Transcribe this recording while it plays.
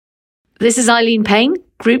This is Eibhlín Payne,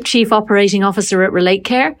 Group Chief Operating Officer at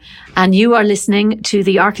RelateCare, and you are listening to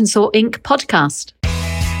the Arkansas Inc. podcast.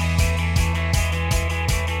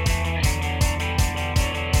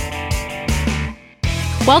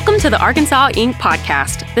 Welcome to the Arkansas Inc.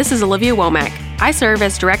 podcast. This is Olivia Womack. I serve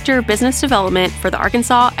as Director of Business Development for the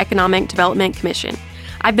Arkansas Economic Development Commission.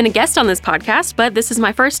 I've been a guest on this podcast, but this is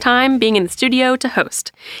my first time being in the studio to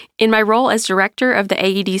host. In my role as Director of the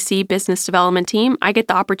AEDC Business Development Team, I get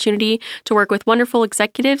the opportunity to work with wonderful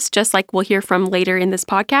executives, just like we'll hear from later in this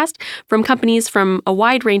podcast, from companies from a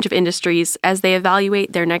wide range of industries as they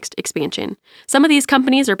evaluate their next expansion. Some of these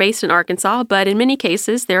companies are based in Arkansas, but in many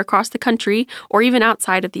cases, they're across the country or even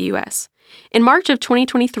outside of the U.S. In March of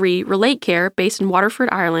 2023, RelateCare, based in Waterford,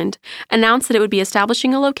 Ireland, announced that it would be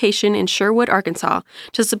establishing a location in Sherwood, Arkansas,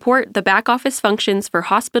 to support the back office functions for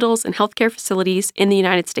hospitals and healthcare facilities in the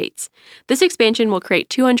United States. This expansion will create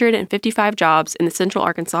 255 jobs in the central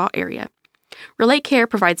Arkansas area. RelateCare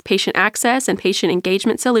provides patient access and patient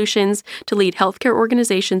engagement solutions to lead healthcare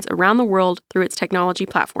organizations around the world through its technology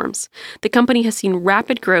platforms. The company has seen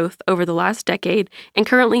rapid growth over the last decade and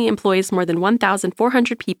currently employs more than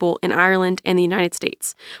 1,400 people in Ireland and the United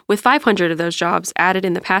States, with 500 of those jobs added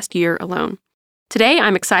in the past year alone. Today,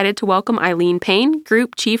 I'm excited to welcome Eibhlín Payne,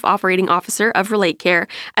 Group Chief Operating Officer of RelateCare,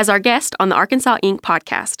 as our guest on the Arkansas Inc.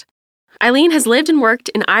 podcast. Eibhlín has lived and worked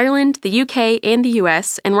in Ireland, the UK, and the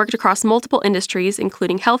US, and worked across multiple industries,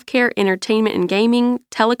 including healthcare, entertainment and gaming,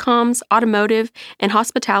 telecoms, automotive, and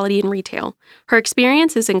hospitality and retail. Her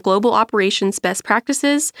experience is in global operations best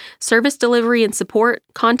practices, service delivery and support,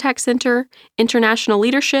 contact center, international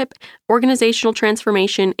leadership, organizational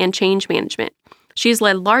transformation, and change management. She has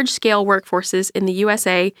led large-scale workforces in the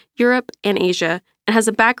USA, Europe, and Asia, and has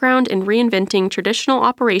a background in reinventing traditional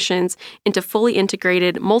operations into fully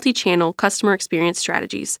integrated, multi-channel customer experience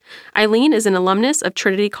strategies. Eibhlín is an alumnus of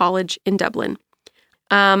Trinity College in Dublin.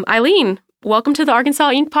 Eibhlín, welcome to the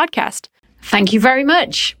Arkansas Inc. podcast. Thank you very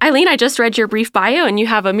much. Eibhlín, I just read your brief bio, and you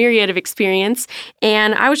have a myriad of experience,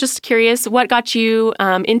 and I was just curious, what got you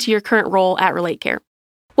into your current role at RelateCare?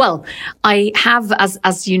 Well, I have,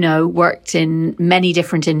 as you know, worked in many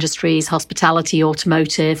different industries, hospitality,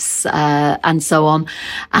 automotives, and so on,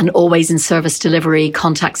 and always in service delivery,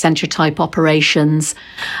 contact center type operations.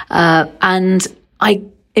 And I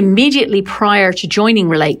immediately prior to joining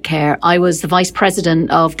RelateCare, I was the Vice President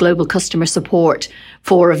of Global Customer Support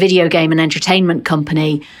for a video game and entertainment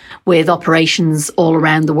company with operations all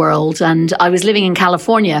around the world. And I was living in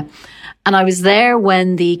California, and I was there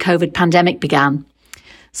when the COVID pandemic began.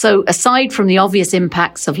 So aside from the obvious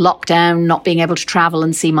impacts of lockdown, not being able to travel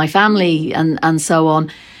and see my family and so on,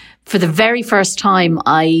 for the very first time,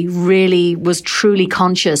 I really was truly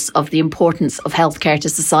conscious of the importance of healthcare to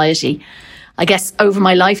society. I guess over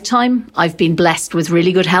my lifetime, I've been blessed with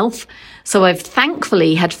really good health. So I've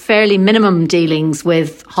thankfully had fairly minimum dealings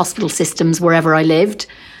with hospital systems wherever I lived.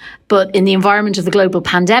 But in the environment of the global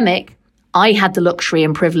pandemic, I had the luxury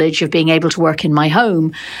and privilege of being able to work in my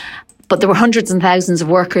home. But there were hundreds and thousands of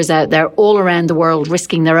workers out there all around the world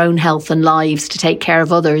risking their own health and lives to take care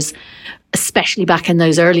of others, especially back in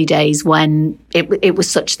those early days when it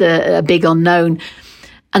was such a big unknown.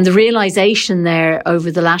 And the realization there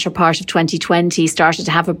over the latter part of 2020 started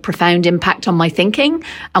to have a profound impact on my thinking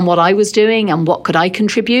and what I was doing and what could I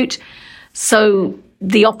contribute. So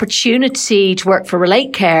the opportunity to work for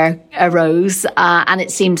RelateCare arose and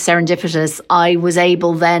it seemed serendipitous. I was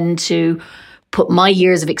able then to put my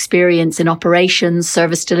years of experience in operations,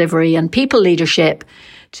 service delivery, and people leadership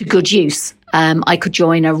to good use. I could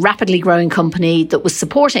join a rapidly growing company that was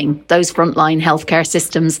supporting those frontline healthcare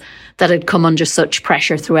systems that had come under such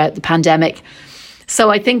pressure throughout the pandemic. So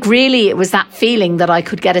I think really it was that feeling that I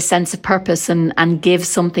could get a sense of purpose and give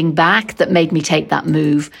something back that made me take that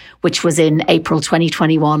move, which was in April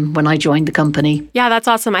 2021 when I joined the company. Yeah, that's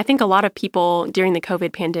awesome. I think a lot of people during the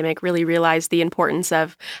COVID pandemic really realized the importance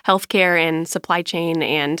of healthcare and supply chain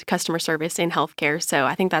and customer service in healthcare. So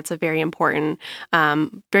I think that's a very important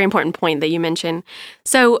point that you mentioned.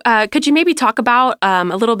 So could you maybe talk about a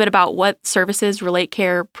little bit about what services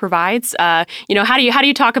RelateCare provides? How do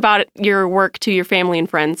you talk about your work to your family and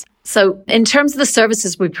friends? So in terms of the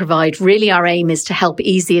services we provide, really our aim is to help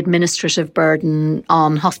ease the administrative burden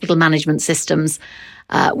on hospital management systems,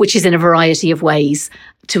 which is in a variety of ways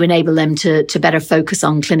to enable them to better focus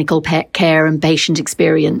on clinical care and patient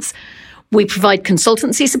experience. We provide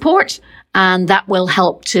consultancy support, and that will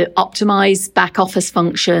help to optimize back office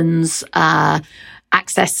functions,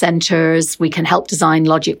 access centers. We can help design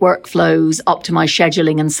logic workflows, optimize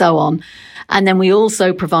scheduling, and so on. And then we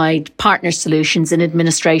also provide partner solutions in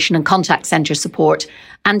administration and contact center support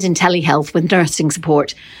and in telehealth with nursing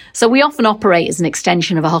support. So we often operate as an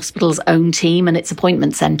extension of a hospital's own team and its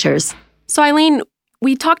appointment centers. So Eibhlín,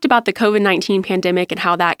 we talked about the COVID-19 pandemic and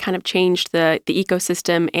how that kind of changed the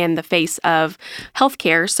ecosystem and the face of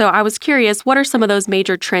healthcare. So I was curious, what are some of those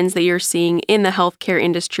major trends that you're seeing in the healthcare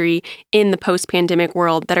industry in the post-pandemic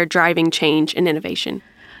world that are driving change and innovation?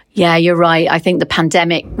 Yeah, you're right. I think the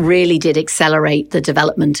pandemic really did accelerate the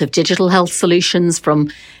development of digital health solutions,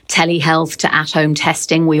 from telehealth to at-home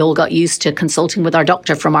testing. We all got used to consulting with our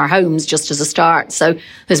doctor from our homes just as a start. So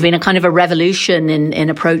there's been a kind of a revolution in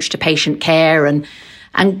approach to patient care and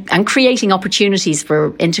creating opportunities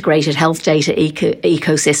for integrated health data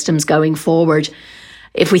ecosystems going forward.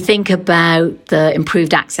 If we think about the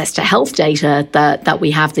improved access to health data that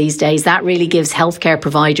we have these days, that really gives healthcare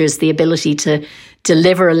providers the ability to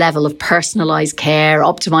deliver a level of personalized care,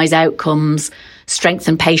 optimize outcomes,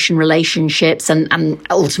 strengthen patient relationships, and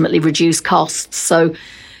ultimately reduce costs. So,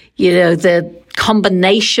 the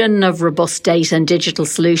combination of robust data and digital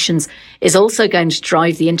solutions is also going to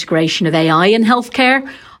drive the integration of AI in healthcare,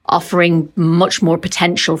 offering much more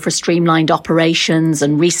potential for streamlined operations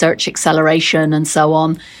and research acceleration and so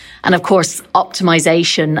on. And of course,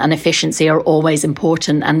 optimization and efficiency are always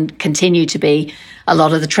important and continue to be a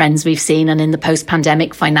lot of the trends we've seen. And in the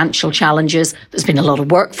post-pandemic financial challenges, there's been a lot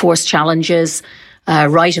of workforce challenges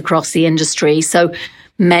right across the industry. So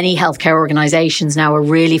many healthcare organizations now are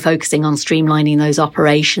really focusing on streamlining those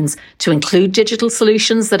operations to include digital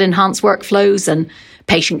solutions that enhance workflows and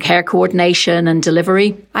patient care coordination and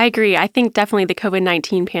delivery. I agree. I think definitely the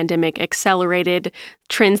COVID-19 pandemic accelerated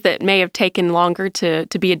trends that may have taken longer to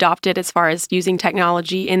be adopted as far as using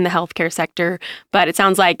technology in the healthcare sector. But it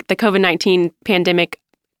sounds like the COVID-19 pandemic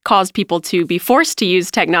caused people to be forced to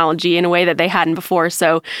use technology in a way that they hadn't before.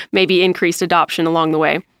 So maybe increased adoption along the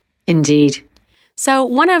way. Indeed. So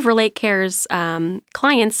one of RelateCare's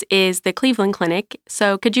clients is the Cleveland Clinic.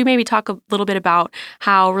 So could you maybe talk a little bit about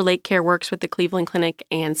how RelateCare works with the Cleveland Clinic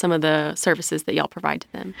and some of the services that y'all provide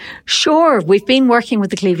to them? Sure. We've been working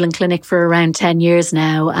with the Cleveland Clinic for around 10 years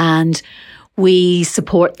now, and we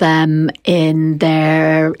support them in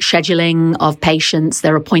their scheduling of patients,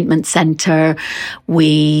 their appointment center.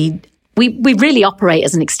 We really operate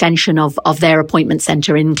as an extension of their appointment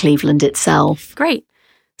center in Cleveland itself. Great.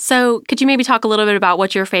 So could you maybe talk a little bit about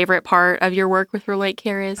what your favorite part of your work with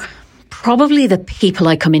RelateCare is? Probably the people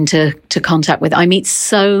I come into contact with. I meet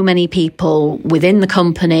so many people within the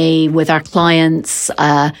company, with our clients,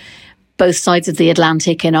 both sides of the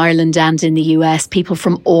Atlantic, in Ireland and in the US, people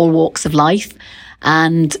from all walks of life.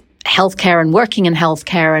 And healthcare and working in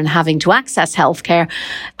healthcare and having to access healthcare,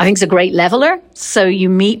 I think is a great leveler. So you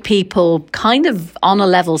meet people kind of on a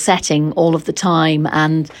level setting all of the time.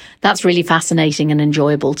 And that's really fascinating and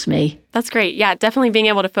enjoyable to me. That's great. Yeah, definitely being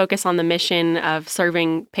able to focus on the mission of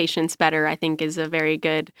serving patients better, I think, is a very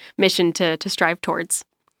good mission to strive towards.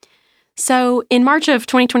 So in March of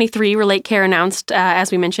 2023, RelateCare announced,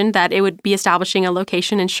 as we mentioned, that it would be establishing a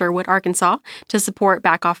location in Sherwood, Arkansas, to support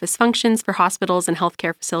back office functions for hospitals and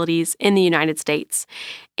healthcare facilities in the United States.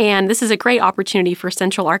 And this is a great opportunity for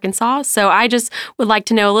Central Arkansas. So I just would like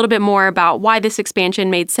to know a little bit more about why this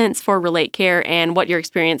expansion made sense for RelateCare and what your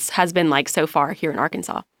experience has been like so far here in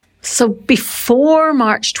Arkansas. So before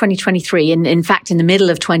March 2023, and in fact, in the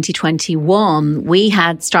middle of 2021, we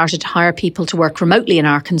had started to hire people to work remotely in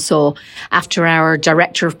Arkansas after our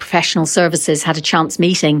Director of Professional Services had a chance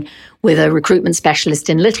meeting with a recruitment specialist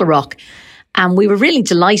in Little Rock. And we were really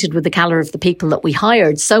delighted with the caliber of the people that we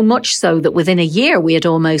hired, so much so that within a year, we had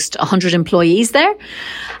almost 100 employees there,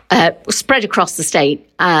 spread across the state,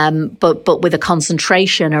 but with a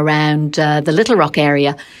concentration around the Little Rock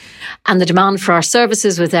area. And the demand for our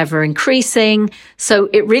services was ever increasing. So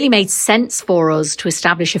it really made sense for us to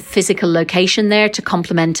establish a physical location there to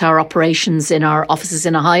complement our operations in our offices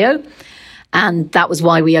in Ohio. And that was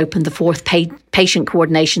why we opened the fourth patient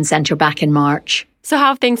coordination center back in March. So how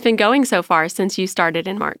have things been going so far since you started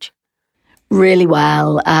in March? Really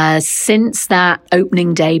well. Since that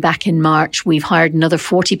opening day back in March, we've hired another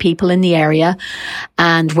 40 people in the area,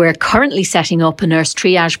 and we're currently setting up a nurse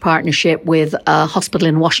triage partnership with a hospital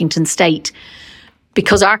in Washington State.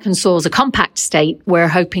 Because Arkansas is a compact state, we're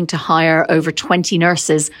hoping to hire over 20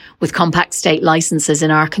 nurses with compact state licenses in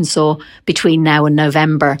Arkansas between now and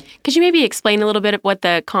November. Could you maybe explain a little bit of what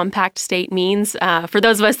the compact state means for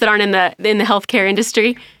those of us that aren't in the healthcare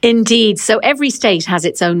industry? Indeed. So every state has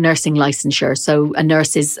its own nursing licensure. So a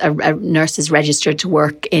nurse is registered to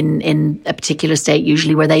work in a particular state,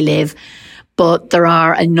 usually where they live. But there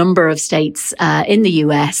are a number of states in the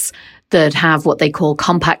US that have what they call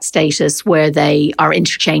compact status, where they are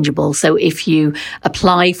interchangeable. So if you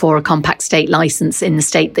apply for a compact state license in the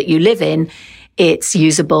state that you live in, it's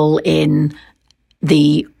usable in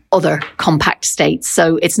the other compact states.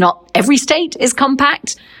 So it's not every state is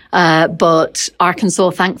compact, but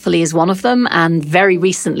Arkansas, thankfully, is one of them. And very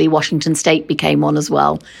recently, Washington State became one as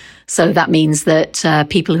well. So that means that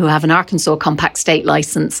people who have an Arkansas compact state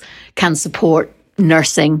license can support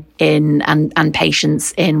nursing in and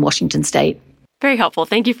patients in Washington State. Very helpful.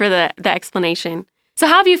 Thank you for the explanation. So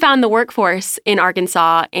how have you found the workforce in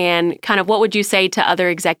Arkansas, and kind of what would you say to other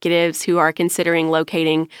executives who are considering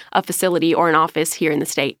locating a facility or an office here in the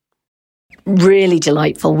state? Really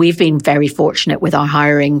delightful. We've been very fortunate with our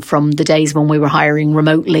hiring, from the days when we were hiring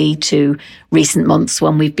remotely to recent months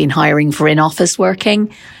when we've been hiring for in-office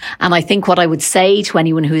working. And I think what I would say to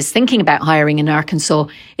anyone who is thinking about hiring in Arkansas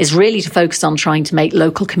is really to focus on trying to make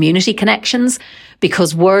local community connections,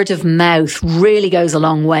 because word of mouth really goes a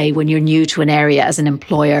long way when you're new to an area as an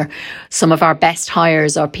employer. Some of our best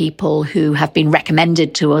hires are people who have been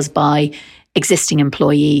recommended to us by existing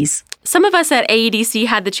employees. Some of us at AEDC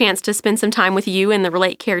had the chance to spend some time with you and the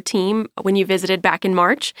RelateCare team when you visited back in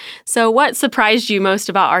March. So what surprised you most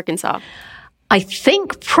about Arkansas? I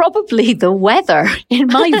think probably the weather. In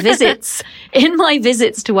my visits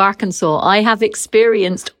to Arkansas, I have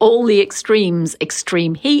experienced all the extremes: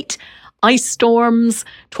 extreme heat, ice storms,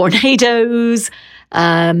 tornadoes,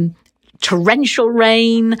 torrential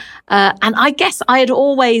rain. And I guess I had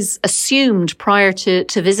always assumed prior to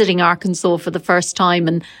visiting Arkansas for the first time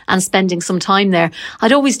and spending some time there,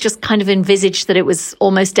 I'd always just kind of envisaged that it was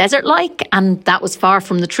almost desert-like, and that was far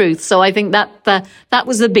from the truth. So I think that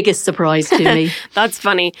was the biggest surprise to me. That's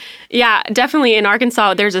funny. Yeah, definitely in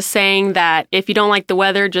Arkansas, there's a saying that if you don't like the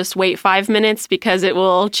weather, just wait 5 minutes because it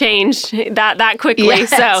will change that quickly.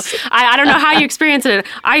 Yes. So I don't know how you experienced it.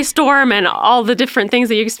 Ice storm and all the different things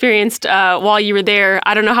that you experienced while you were there.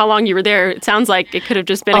 I don't know how long you were there. It sounds like it could have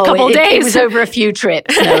just been a couple days. It was over a few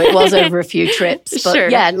trips. No, it was over a few trips. But sure.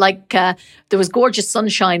 Yeah, there was gorgeous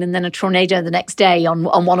sunshine and then a tornado the next day on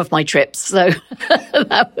one of my trips. So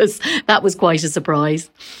that was quite a surprise.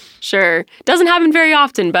 Sure. Doesn't happen very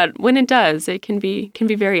often, but when it does, it can be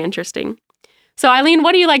very interesting. So Eibhlín,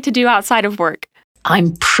 what do you like to do outside of work?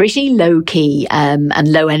 I'm pretty low-key and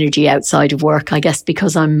low energy outside of work, I guess,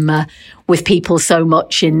 because I'm with people so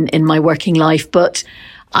much in my working life. But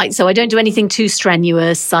I don't do anything too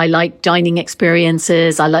strenuous. I like dining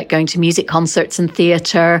experiences. I like going to music concerts and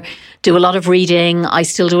theatre, do a lot of reading. I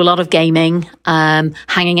still do a lot of gaming,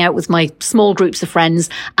 hanging out with my small groups of friends.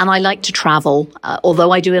 And I like to travel.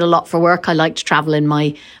 Although I do it a lot for work, I like to travel in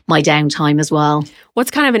my downtime as well. What's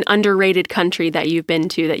kind of an underrated country that you've been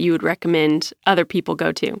to that you would recommend other people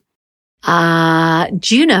go to?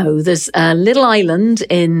 Do you know there's a little island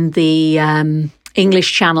in the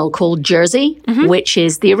English Channel called Jersey, which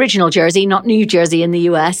is the original Jersey, not New Jersey in the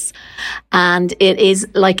US. And it is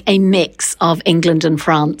like a mix of England and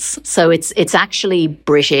France. So it's actually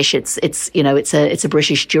British. It's a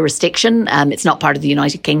British jurisdiction. It's not part of the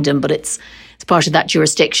United Kingdom, but it's part of that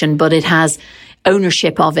jurisdiction. But it has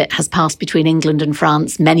ownership of it has passed between England and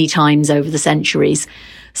France many times over the centuries.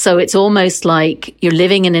 So it's almost like you're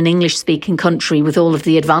living in an English-speaking country with all of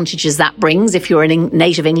the advantages that brings if you're a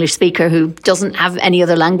native English speaker who doesn't have any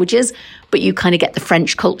other languages, but you kind of get the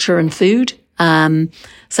French culture and food.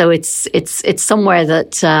 So it's somewhere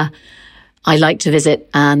that I like to visit,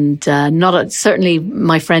 and certainly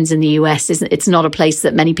my friends in the US, it's not a place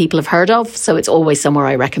that many people have heard of, so it's always somewhere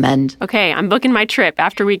I recommend. Okay, I'm booking my trip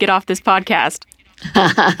after we get off this podcast.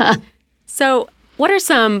 So what are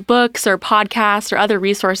some books or podcasts or other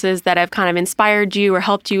resources that have kind of inspired you or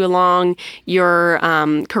helped you along your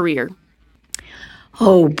career?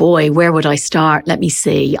 Oh boy, where would I start? Let me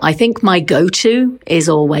see. I think my go-to is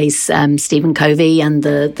always Stephen Covey and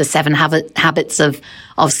the 7 Habits of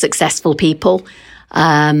Successful People.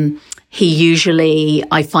 He usually,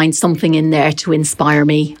 I find something in there to inspire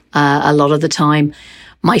me a lot of the time.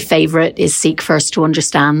 My favorite is Seek First to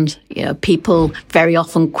Understand. People very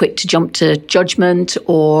often quick to jump to judgment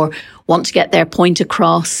or want to get their point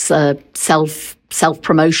across,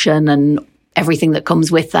 self-promotion and everything that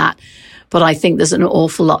comes with that. But I think there's an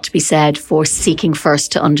awful lot to be said for seeking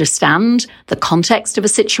first to understand the context of a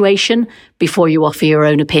situation before you offer your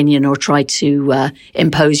own opinion or try to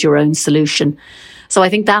impose your own solution. So I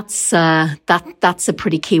think that's a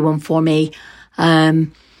pretty key one for me.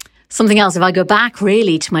 Something else, if I go back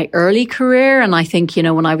really to my early career, and I think,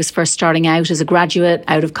 when I was first starting out as a graduate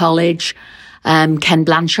out of college, Ken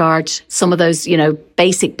Blanchard, some of those,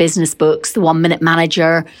 basic business books, the 1 Minute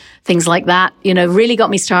Manager, things like that, really got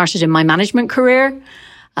me started in my management career.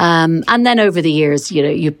 And then over the years,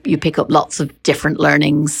 you pick up lots of different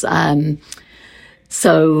learnings.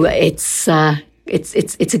 So it's a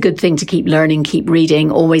good thing to keep learning, keep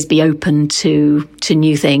reading, always be open to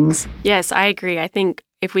new things. Yes, I agree. I think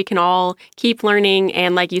if we can all keep learning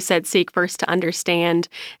and, like you said, seek first to understand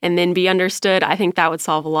and then be understood, I think that would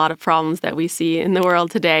solve a lot of problems that we see in the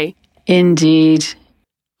world today. Indeed.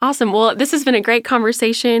 Awesome. Well, this has been a great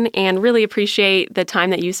conversation and really appreciate the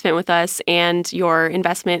time that you spent with us and your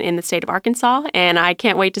investment in the state of Arkansas. And I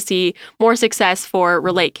can't wait to see more success for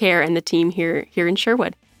RelateCare and the team here in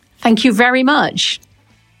Sherwood. Thank you very much.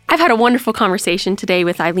 I've had a wonderful conversation today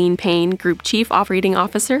with Eibhlín Payne, Group Chief Operating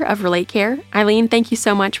Officer of RelateCare. Eibhlín, thank you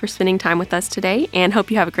so much for spending time with us today and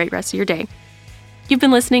hope you have a great rest of your day. You've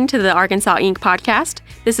been listening to the Arkansas Inc. podcast.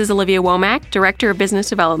 This is Olivia Womack, Director of Business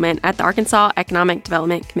Development at the Arkansas Economic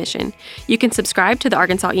Development Commission. You can subscribe to the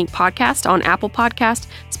Arkansas Inc. podcast on Apple Podcasts,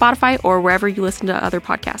 Spotify, or wherever you listen to other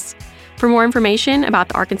podcasts. For more information about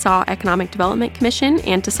the Arkansas Economic Development Commission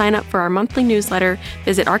and to sign up for our monthly newsletter,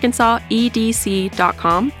 visit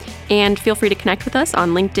arkansasedc.com and feel free to connect with us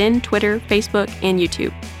on LinkedIn, Twitter, Facebook, and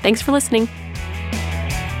YouTube. Thanks for listening.